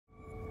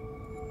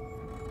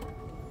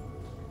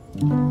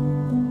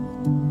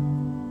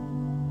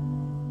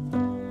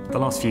The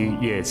last few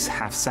years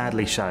have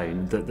sadly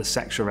shown that the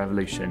sexual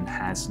revolution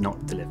has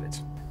not delivered.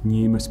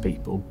 Numerous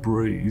people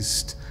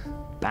bruised,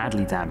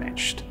 badly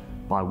damaged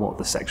by what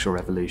the sexual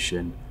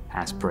revolution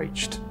has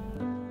preached.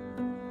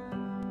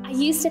 I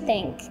used to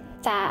think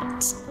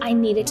that I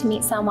needed to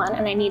meet someone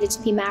and I needed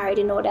to be married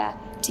in order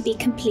to be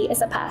complete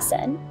as a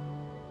person.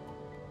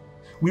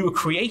 We were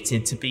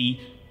created to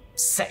be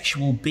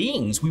sexual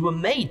beings. We were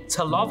made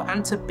to love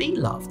and to be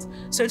loved.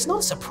 So it's not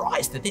a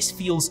surprise that this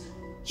feels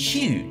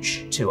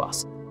huge to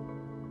us.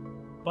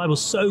 The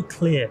Bible's so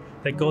clear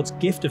that God's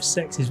gift of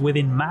sex is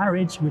within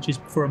marriage, which is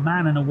for a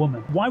man and a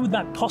woman. Why would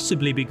that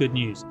possibly be good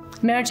news?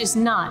 Marriage is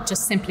not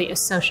just simply a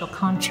social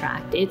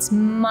contract. It's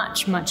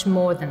much, much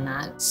more than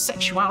that.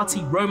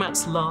 Sexuality,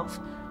 romance, love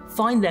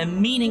find their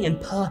meaning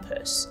and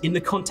purpose in the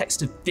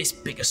context of this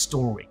bigger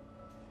story.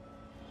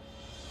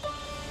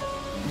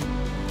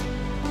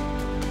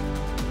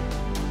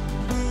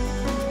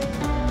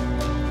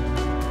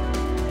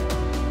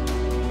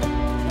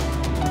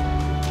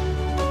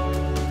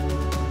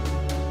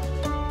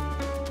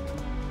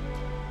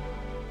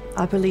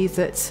 I believe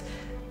that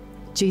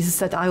Jesus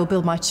said, I will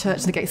build my church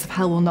and the gates of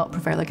hell will not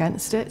prevail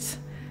against it.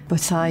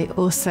 But I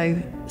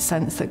also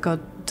sense that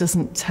God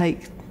doesn't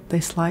take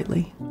this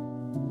lightly.